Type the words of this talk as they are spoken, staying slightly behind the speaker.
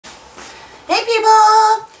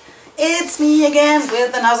It's me again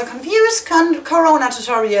with another confused Corona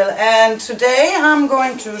tutorial, and today I'm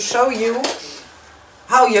going to show you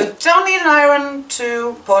how you don't need an iron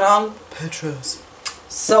to put on pictures.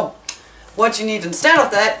 So, what you need instead of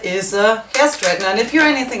that is a hair straightener, and if you're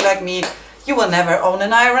anything like me, you will never own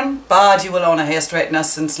an iron, but you will own a hair straightener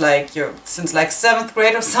since like 7th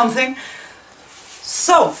grade or something.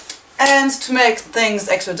 So, and to make things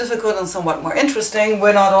extra difficult and somewhat more interesting,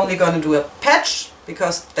 we're not only going to do a patch,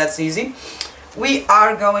 because that's easy. We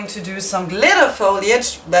are going to do some glitter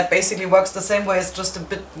foliage that basically works the same way, it's just a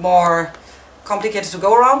bit more complicated to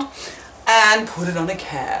go around, and put it on a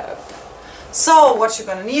cap. So what you're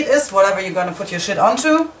going to need is whatever you're going to put your shit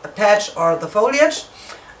onto, a patch or the foliage.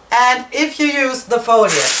 And if you use the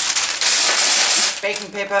foliage,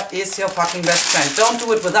 baking paper is your fucking best friend. Don't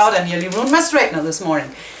do it without. I nearly ruined my straightener this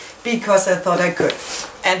morning because I thought I could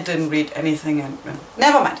and didn't read anything, and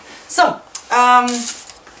never mind. So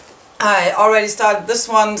I already started this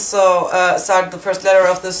one, so started the first letter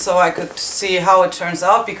of this so I could see how it turns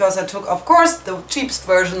out, because I took, of course, the cheapest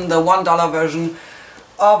version, the $1 version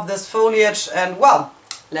of this foliage, and well,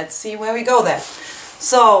 let's see where we go there.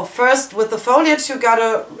 So first, with the foliage, you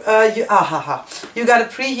gotta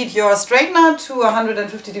preheat your straightener to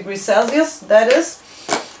 150 degrees Celsius. That is,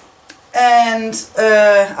 and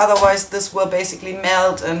otherwise this will basically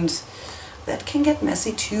melt, and that can get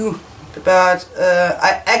messy too. But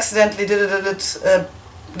I accidentally did it a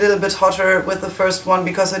little bit hotter with the first one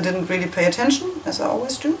because I didn't really pay attention, as I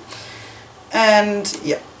always do. And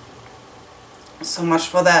yeah, so much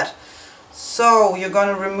for that. So you're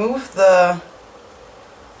gonna remove the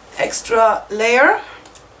extra layer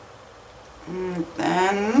and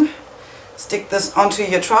then stick this onto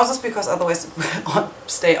your trousers, because otherwise it will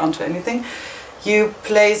stay onto anything. You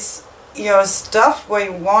place your stuff where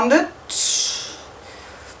you want it.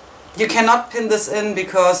 You cannot pin this in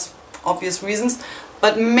because obvious reasons,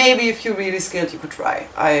 but maybe if you're really skilled you could try.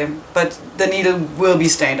 But the needle will be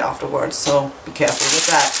stained afterwards, so be careful with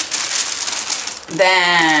that.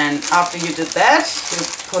 Then after you did that, you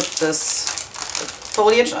put this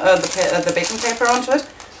foliage, the baking paper onto it.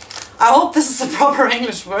 I hope this is a proper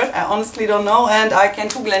English word, I honestly don't know, and I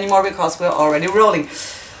can't Google anymore because we're already rolling.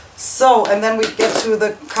 So, and then we get to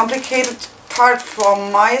the complicated part from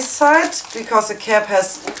my side, because the cap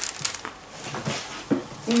has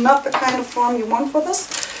not the kind of form you want for this,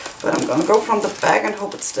 but I'm gonna go from the back and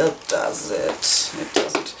hope it still does it. It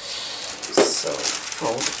doesn't. So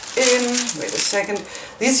fold it in. Wait a second.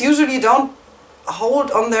 These usually don't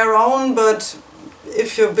hold on their own, but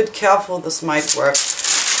if you're a bit careful, this might work.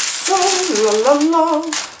 So la la la,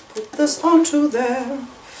 put this onto there.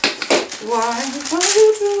 Why are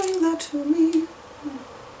you doing that to me?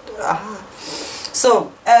 Ah.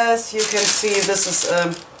 So as you can see, this is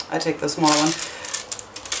I take the small one.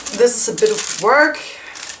 This is a bit of work.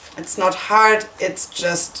 It's not hard, it's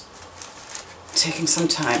just taking some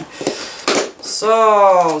time.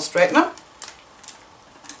 So, straightener.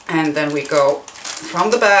 And then we go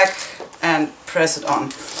from the back and press it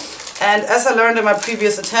on. And as I learned in my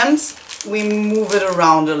previous attempts, we move it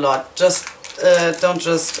around a lot. Just don't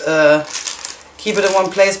just keep it in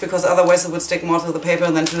one place, because otherwise it would stick more to the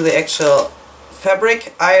paper than to the actual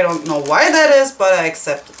fabric. I don't know why that is, but I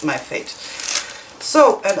accept my fate.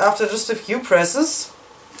 So, and after just a few presses,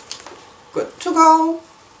 good to go.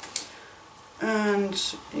 And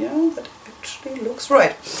yeah, that actually looks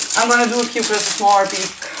right. I'm going to do a few presses more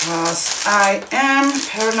because I am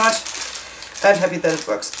paranoid and happy that it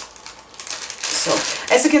works. So,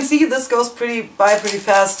 as you can see, this goes pretty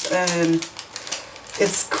fast, and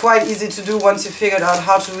it's quite easy to do once you figured out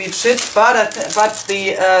how to reach it. But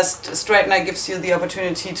the straightener gives you the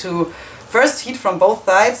opportunity to first heat from both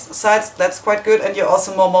sides. That's quite good, and you're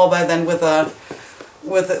also more mobile than with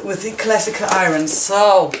the classical iron.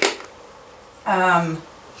 So,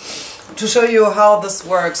 to show you how this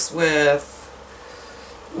works with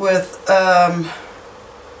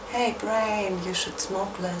hey brain, you should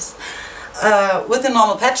smoke less. With the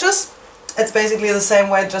normal patches, it's basically the same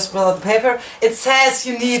way, just without the paper. It says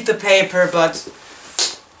you need the paper, but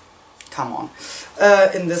come on.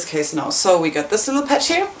 In this case, no. So we got this little patch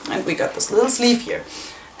here, and we got this little sleeve here.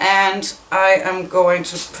 And I am going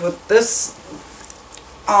to put this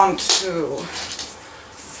onto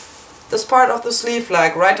this part of the sleeve,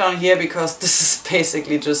 like right down here, because this is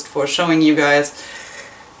basically just for showing you guys.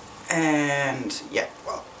 And yeah,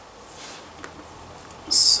 well,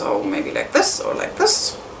 so maybe like this or like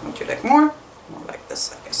this. Would you like more? More like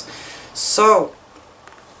this, I guess. So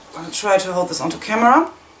I'm gonna try to hold this onto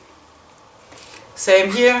camera.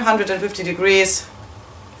 Same here, 150 degrees.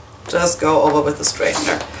 Just go over with the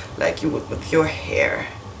straightener like you would with your hair.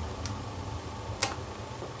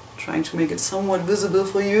 trying to make it somewhat visible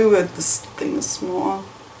for you, but this thing is small.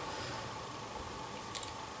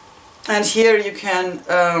 And here you can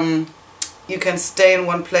stay in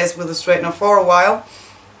one place with a straightener for a while,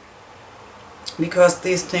 because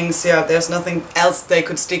these things, yeah, there's nothing else they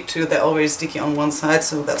could stick to. They're already sticky on one side,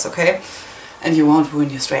 so that's okay. And you won't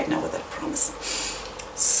ruin your straightener with that, I promise.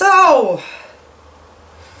 So,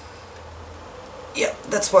 yeah,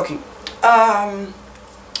 that's working.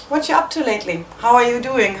 What you up to lately? How are you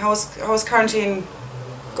doing? How's quarantine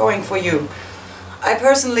going for you? I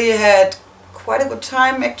personally had quite a good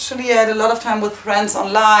time, actually. I had a lot of time with friends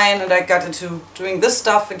online, and I got into doing this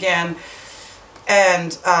stuff again.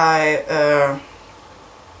 And I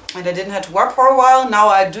didn't have to work for a while. Now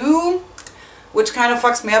I do, which kind of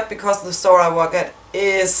fucks me up, because the store I work at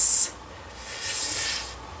is,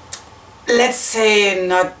 let's say,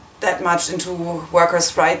 not that much into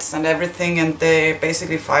workers' rights and everything, and they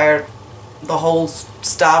basically fired the whole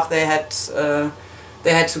staff they had to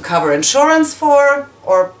cover insurance for,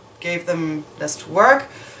 or gave them less to work,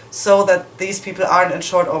 so that these people aren't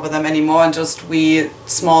insured over them anymore, and just we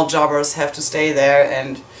small jobbers have to stay there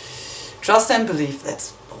and trust and believe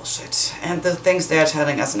that's bullshit, and the things they are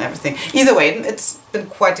telling us and everything. Either way, it's been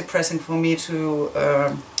quite depressing for me to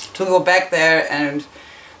go back there, and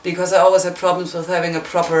because I always had problems with having a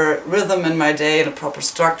proper rhythm in my day and a proper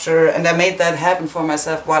structure, and I made that happen for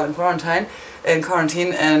myself while in quarantine,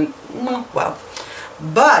 and well,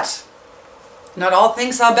 but not all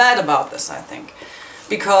things are bad about this, I think,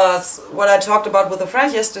 because what I talked about with a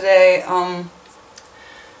friend yesterday,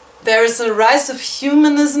 there is a rise of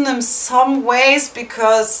humanism in some ways,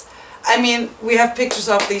 because, I mean, we have pictures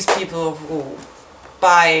of these people who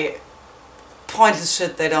buy pointless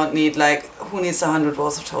shit they don't need, like, who needs 100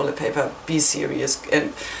 rolls of toilet paper, be serious,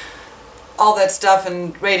 and all that stuff,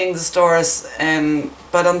 and raiding the stores. And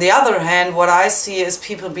but on the other hand, what I see is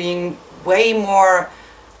people being way more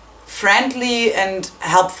friendly and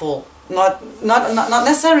helpful. Not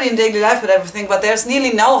necessarily in daily life, but everything. But there's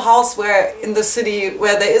nearly no house where in the city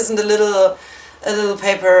where there isn't a little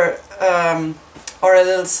paper or a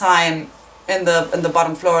little sign in the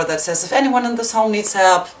bottom floor that says, if anyone in this home needs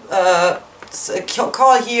help,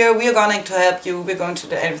 call here. We are going to help you. We're going to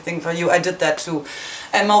do everything for you. I did that too,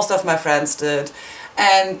 and most of my friends did.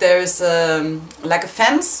 And there's like a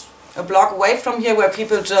fence a block away from here where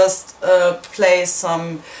people just place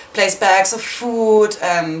bags of food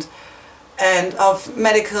and of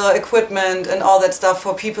medical equipment and all that stuff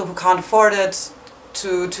for people who can't afford it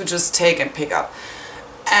to just take and pick up.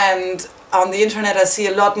 And on the internet I see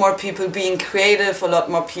a lot more people being creative, a lot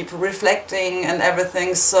more people reflecting and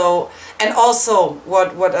everything. So, and also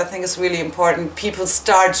what I think is really important, people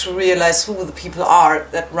start to realize who the people are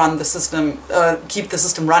that run the system, keep the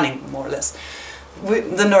system running, more or less.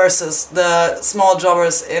 The nurses, the small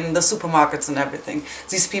jobbers in the supermarkets and everything.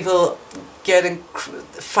 These people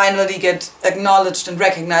finally get acknowledged and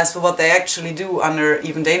recognized for what they actually do under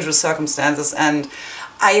even dangerous circumstances, and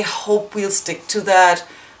I hope we'll stick to that.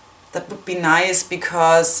 That would be nice,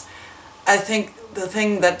 because I think the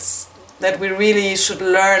thing that we really should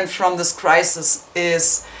learn from this crisis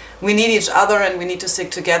is we need each other, and we need to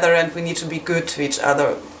stick together, and we need to be good to each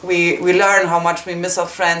other. We learn how much we miss our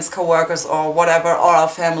friends, co-workers or whatever, or our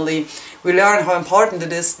family. We learn how important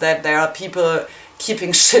it is that there are people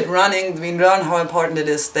keeping shit running. We learn how important it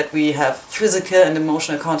is that we have physical and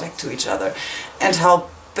emotional contact to each other, and how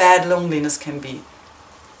bad loneliness can be.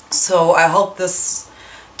 So I hope this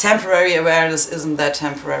temporary awareness isn't that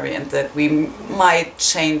temporary, and that we might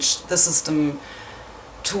change the system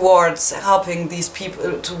towards helping these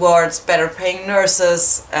people, towards better paying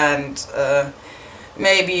nurses, and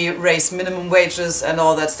maybe raise minimum wages and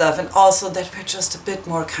all that stuff, and also that we're just a bit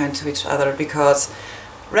more kind to each other, because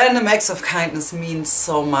random acts of kindness mean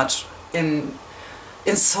so much in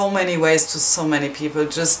so many ways to so many people.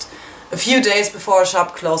 Just a few days before a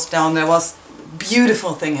shop closed down, there was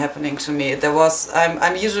beautiful thing happening to me. There was,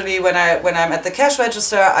 I'm usually, when I'm at the cash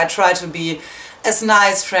register, I try to be as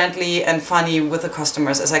nice, friendly and funny with the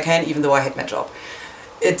customers as I can, even though I hate my job.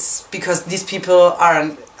 It's because these people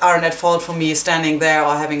aren't at fault for me standing there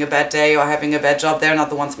or having a bad day or having a bad job. They're not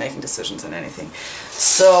the ones making decisions and anything.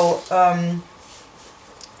 So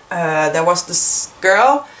there was this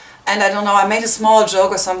girl, and I don't know, I made a small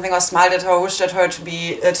joke or something, or smiled at her, wished at her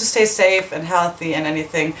to stay safe and healthy and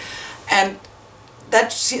anything. And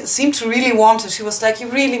that she seemed to really want it. She was like, you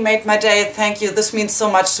really made my day, thank you, this means so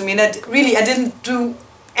much to me. And I didn't do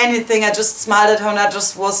anything, I just smiled at her, and I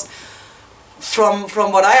just was,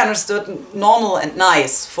 from what I understood, normal and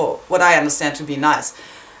nice, for what I understand to be nice.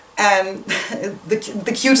 And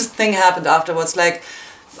the cutest thing happened afterwards, like,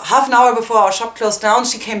 half an hour before our shop closed down,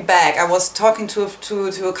 she came back. I was talking to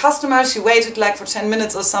a customer. She waited like for 10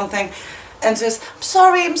 minutes or something, and says,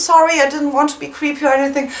 I'm sorry, I didn't want to be creepy or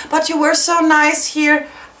anything, but you were so nice here.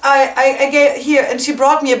 I gave here, and she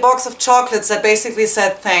brought me a box of chocolates that basically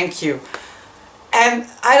said thank you. And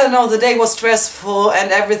I don't know, the day was stressful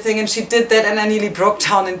and everything, and she did that, and I nearly broke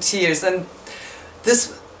down in tears. And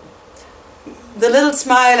the little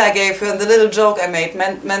smile I gave her and the little joke I made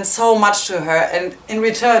meant so much to her, and in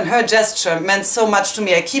return her gesture meant so much to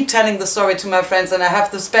me. I keep telling the story to my friends, and I have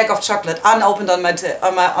this bag of chocolate unopened on my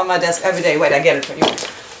desk every day. Wait, I get it for you.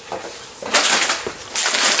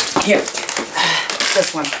 Here,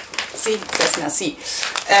 this one. See, it says merci.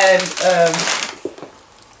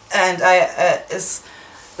 And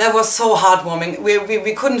that was so heartwarming.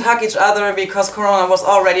 We couldn't hug each other because Corona was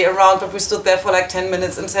already around, but we stood there for like 10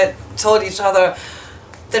 minutes and told each other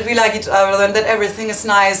that we like each other and that everything is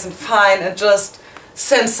nice and fine, and just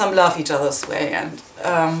sent some love each other's way. And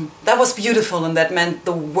that was beautiful, and that meant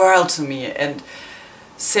the world to me. And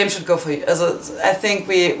same should go for you. I think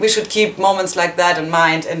we should keep moments like that in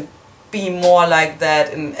mind and be more like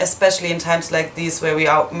that, and especially in times like these where we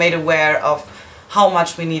are made aware of how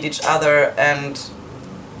much we need each other and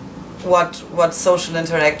what social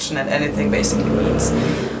interaction and anything basically means.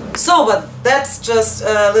 So, but that's just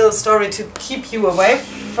a little story to keep you away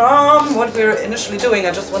from what we were initially doing.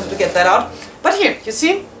 I just wanted to get that out. But here, you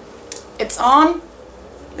see, it's on,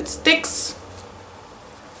 it sticks.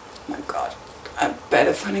 Oh my god, I'm bad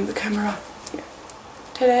at finding the camera. Here.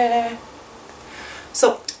 Ta-da!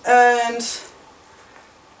 So, and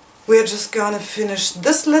we're just gonna finish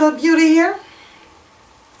this little beauty here.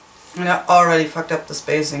 And I already fucked up the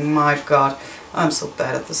spacing, my god, I'm so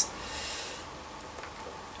bad at this.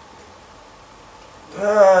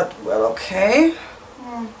 But, well, okay.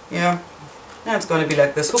 Yeah, it's gonna be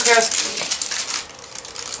like this, who cares?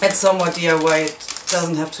 It's somewhat DIY, it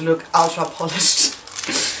doesn't have to look ultra polished.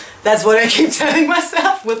 That's what I keep telling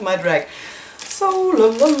myself with my drag. So, la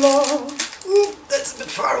la la. Ooh, that's a bit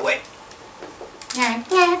far away. Knock,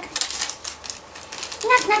 knock.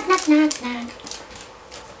 Knock, knock, knock, knock, knock.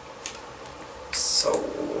 So,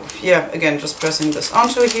 yeah, again, just pressing this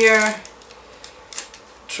onto here.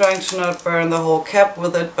 Trying to not burn the whole cap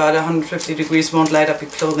with it, but 150 degrees won't light up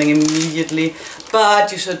your clothing immediately.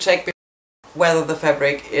 But you should check whether the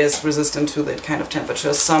fabric is resistant to that kind of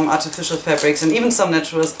temperature. Some artificial fabrics and even some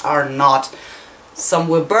naturals are not. Some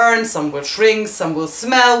will burn, some will shrink, some will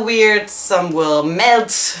smell weird, some will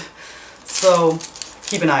melt. So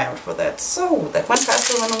keep an eye out for that. So that went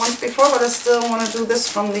faster than the ones before, but I still want to do this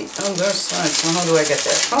from the other side. So how do I get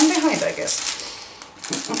there? From behind, I guess.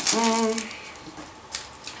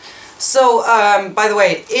 So, by the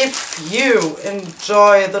way, if you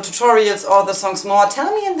enjoy the tutorials or the songs more,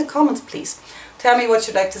 tell me in the comments, please. Tell me what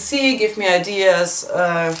you'd like to see, give me ideas.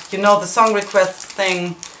 You know, the song request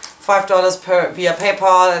thing, $5 via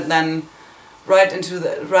PayPal, and then write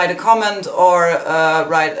a comment or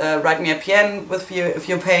write me a PN with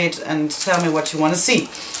your page and tell me what you want to see.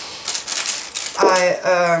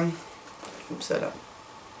 Oops,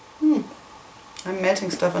 I'm melting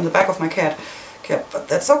stuff on the back of my cat. Okay, but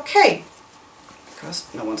that's okay, because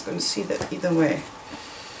no one's going to see that either way.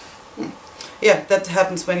 Yeah, that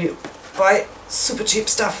happens when you buy super cheap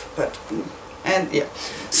stuff, but, and yeah,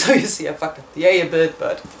 so you see I fucked up the A bit,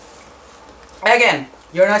 but again,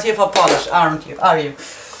 you're not here for polish, aren't you? Are you?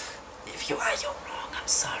 If you are, you're wrong, I'm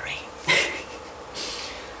sorry.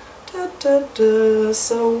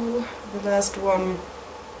 So, the last one,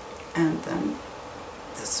 and then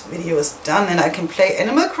this video is done and I can play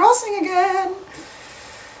Animal Crossing again.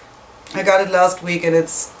 I got it last week and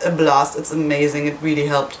it's a blast, it's amazing, it really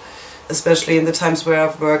helped. Especially in the times where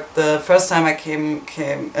I've worked. The first time I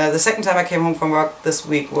the second time I came home from work this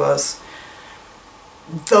week was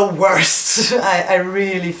the worst. I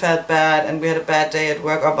really felt bad and we had a bad day at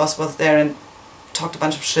work. Our boss was there and talked a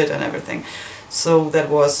bunch of shit and everything. So that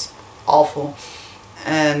was awful.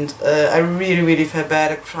 And I really felt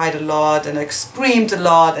bad. I cried a lot and I screamed a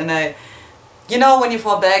lot, and you know, when you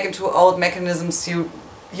fall back into old mechanisms you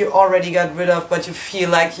already got rid of, but you feel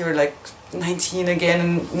like you're like 19 again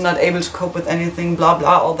and not able to cope with anything, blah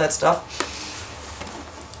blah, all that stuff.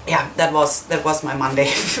 Yeah, that was my Monday.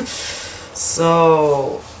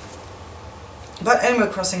 So, but Animal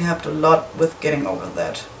Crossing helped a lot with getting over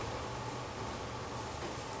that.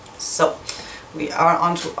 So, we are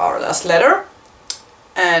on to our last letter.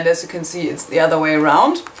 And as you can see, it's the other way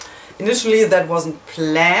around. Initially that wasn't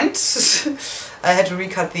planned. I had to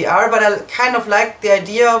recut the R, but I kind of liked the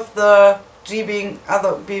idea of the G being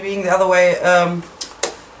the other way.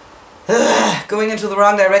 going into the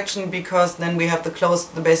wrong direction, because then we have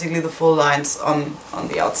basically the full lines on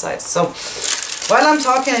the outside. So while I'm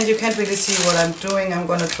talking and you can't really see what I'm doing, I'm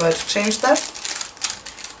gonna try to change that.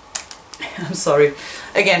 I'm sorry.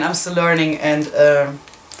 Again, I'm still learning, and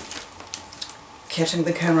catching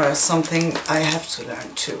the camera is something I have to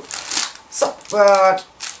learn too. So, but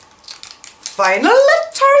final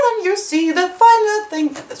letter, then you see the final thing,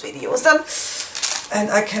 and this video is done. And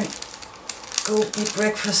I can go eat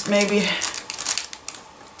breakfast maybe.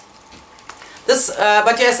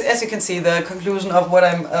 But yes, as you can see, the conclusion of what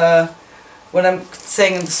I'm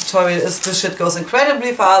saying in this tutorial is this shit goes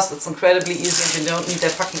incredibly fast, it's incredibly easy, and you don't need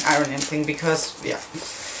that fucking ironing thing, because, yeah,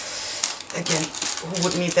 again, who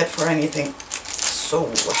would need that for anything? So,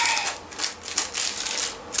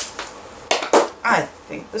 I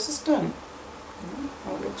think this is done.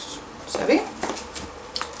 Oh, it looks savvy.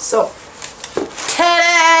 So,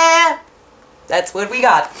 ta-da! That's what we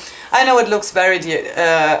got. I know it looks very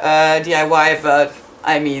DIY, but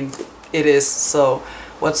I mean, it is, so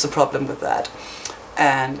what's the problem with that?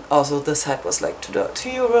 And also this hat was like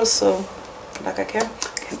 €2, so like I can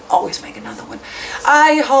always make another one.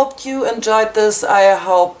 I hope you enjoyed this. I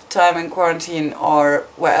hope time in quarantine or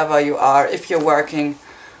wherever you are, if you're working,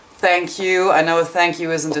 thank you. I know thank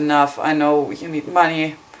you isn't enough. I know you need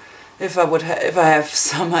money. If I have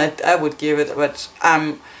some, I would give it, but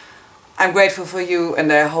I'm grateful for you,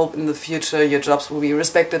 and I hope in the future your jobs will be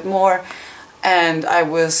respected more. And I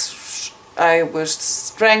wish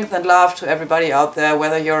strength and love to everybody out there,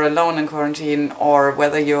 whether you're alone in quarantine or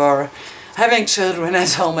whether you're having children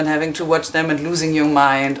at home and having to watch them and losing your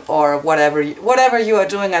mind, or whatever you are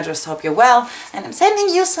doing. I just hope you're well, and I'm sending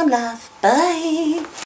you some love. Bye!